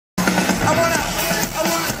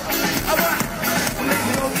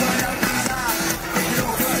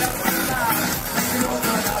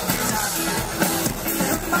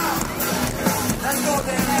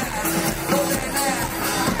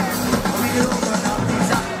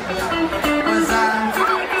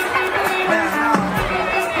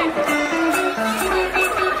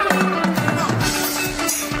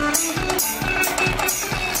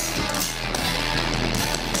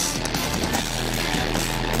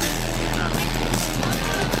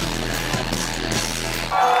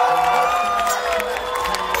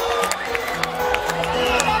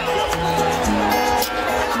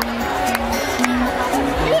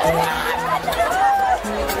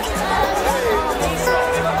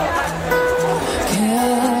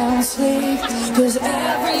Cause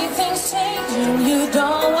everything's changing, you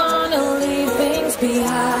don't wanna leave things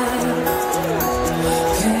behind.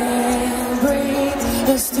 Can't breathe,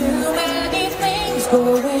 there's too many things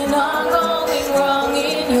going on, going wrong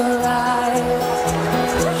in your life.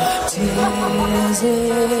 Tears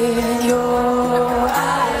in your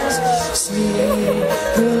eyes, sweet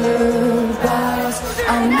goodbyes.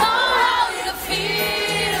 I know how you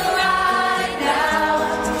feel right now,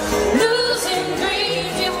 losing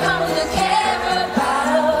dreams you've come to care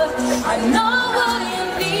about. I know what you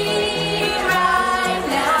need right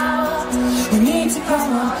now. You need to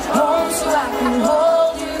come home so I can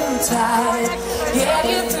hold you tight, get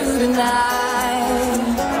you through the night.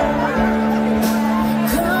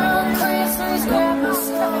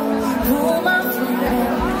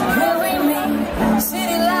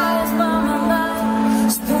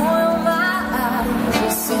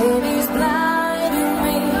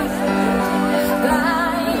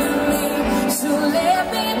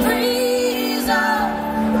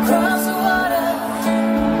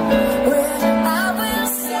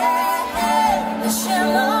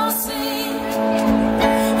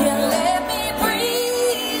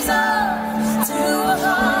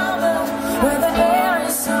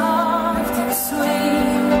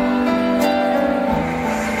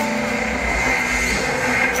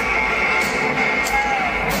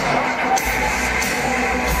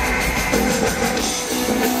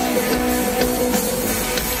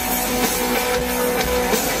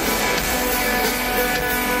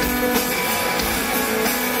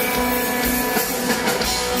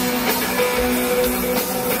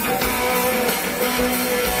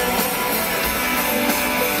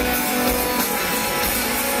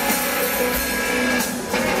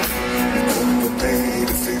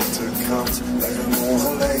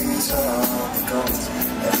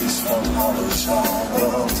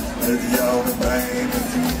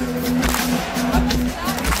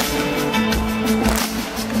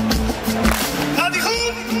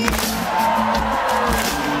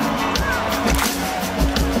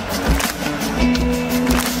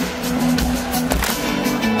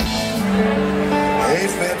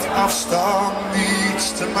 Afstand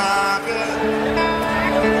niets te maken,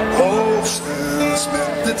 hoogstens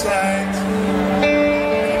met de tijd.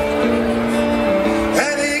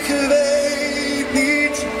 En ik weet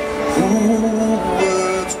niet hoe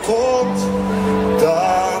het komt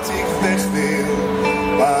dat ik weg wil,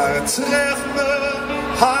 maar het treft me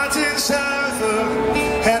hard en zuiver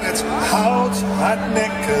en het houdt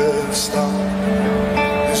hardnekkig stand.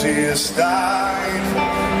 Dus hier sta ik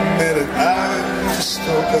met het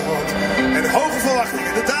uitgestoken hand en hoge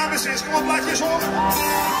verwachtingen. De dames is, kom op, laat je horen.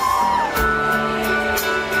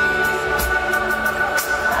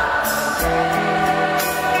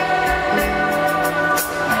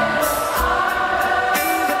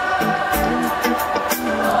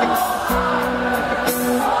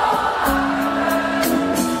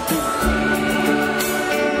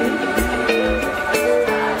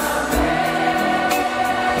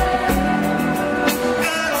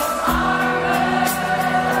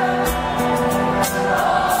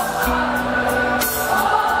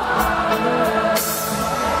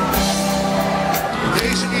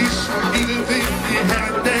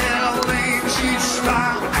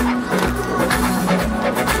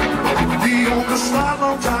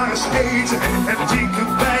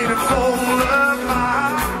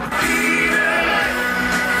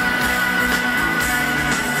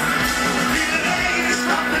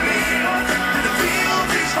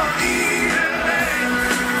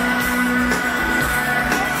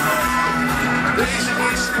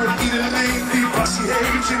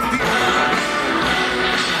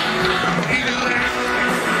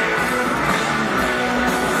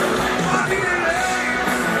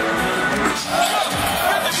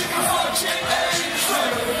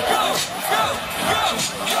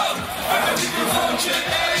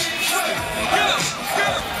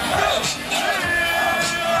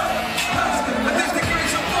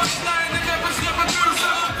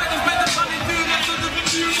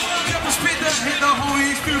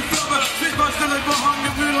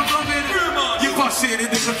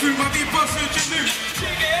 Tegen vuur, maar wie past het je nu?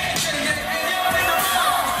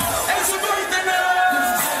 En ze weten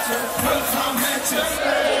het! We gaan met je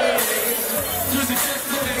mee. Dus ik zeg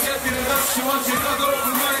nee, ik heb je een rasje, want je gaat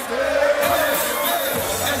over mij.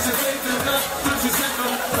 En ze weten het, dus ze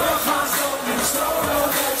zeggen we gaan zo met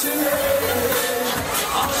je mee.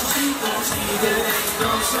 Als je ziet ons iedereen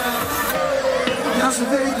dansen. Ja, ze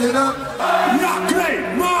weten het. Ja, great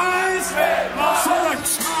minds! Select!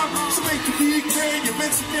 Ze weten wie ik ben, je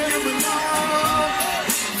mensen kennen mijn naam.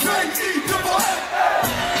 V-I-double-N.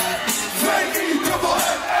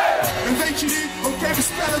 V-I-double-N. En weet je niet, oké, we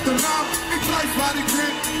spellen de naam. Ik blijf waar ik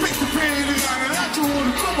ben, pik de pin in de rang en laat je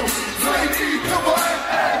horen, kom op. V-I-double-N.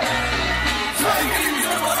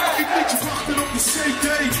 V-I-double-N. Ik liet je wachten op de CD.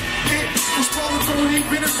 Ontspannen koning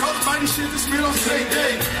binnenkant, maar die shit is meer dan 3D.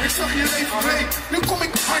 Ik zag je leven mee, nu kom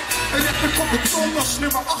ik hard. En heb ik op de tong als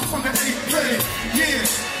nummer 8 van de EP. Yeah,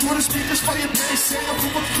 door de speakers van je PC of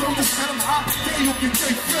op het grote scherm HD op je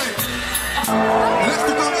TV.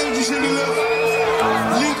 Rechterkant eentjes in de lucht,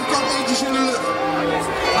 linkerkant eentjes in de lucht.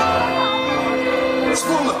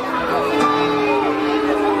 Spullen.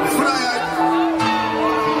 Vrijheid.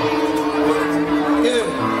 Yeah.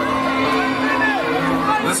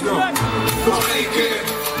 Let's go. Nog één keer,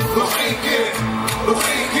 nog één keer, nog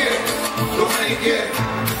één keer, nog één keer,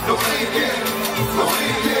 nog één keer, nog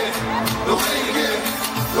één keer, nog één keer,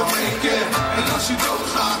 nog één keer. En als je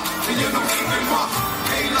doodgaat en je nog één keer mag,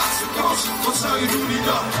 één laatste kans, wat zou je doen die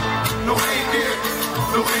dag? Nog één keer,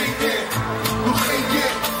 nog één keer, nog één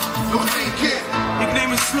keer, nog één keer. Ik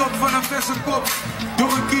neem een slok van een verse kop.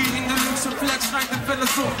 Door een kier in de luxe flex schijnt een felle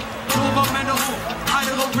zon. Door wat met de hond, hij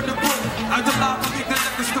er over de bot. Uit de laad heb ik de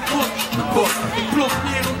lekkerste pot. Ik plof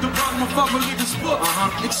neer op de bank, mijn favoriete spot.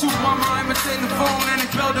 Ik zoek mama in mijn telefoon en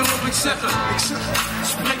ik bel erop, ik zeg het.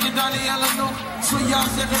 Spreek je Danielle nog? Zo ja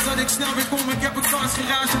zeggen dat ik snel weer kom. Ik heb een kans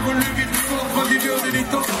garage voor Lucie gekocht, want die wilde niet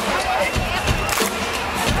toch.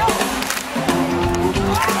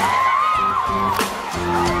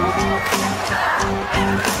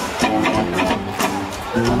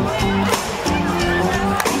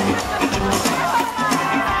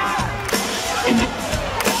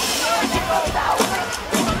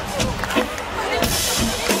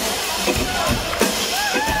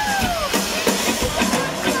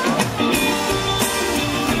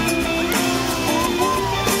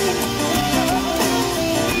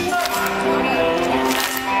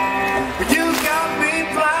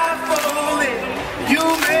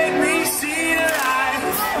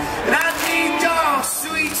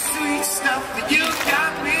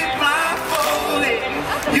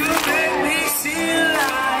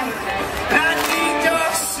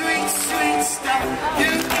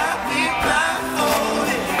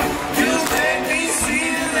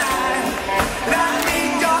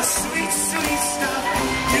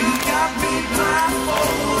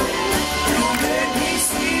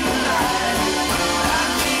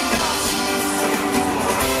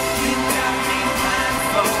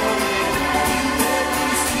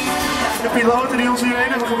 De piloten die ons hierheen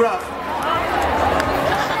hebben gebracht.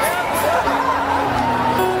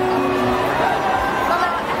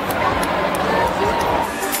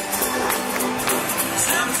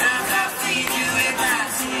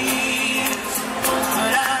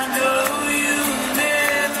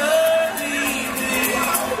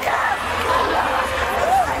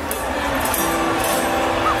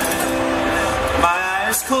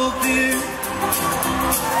 Cold beer.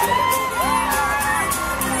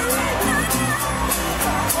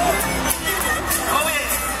 Oh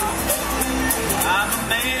yeah, I'm a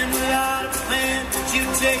man without a plan. Would you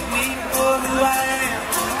take me for who I am?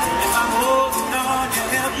 If I'm holding on, you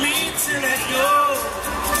help me to let go.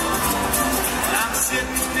 I'm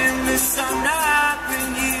sitting in the sun, not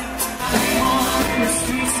with you. On the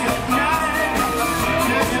streets at night,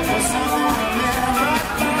 looking for something to never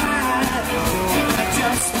find. I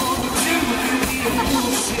just want you to be a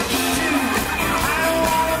bullshit too. I don't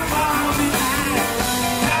wanna fall behind.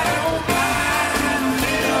 I don't mind a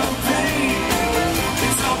little pain.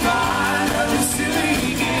 It's all part of the silly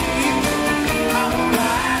game. I'm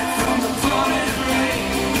right from the pouring rain.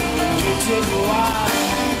 It took a while,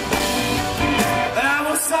 but I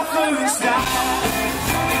will suffer in style.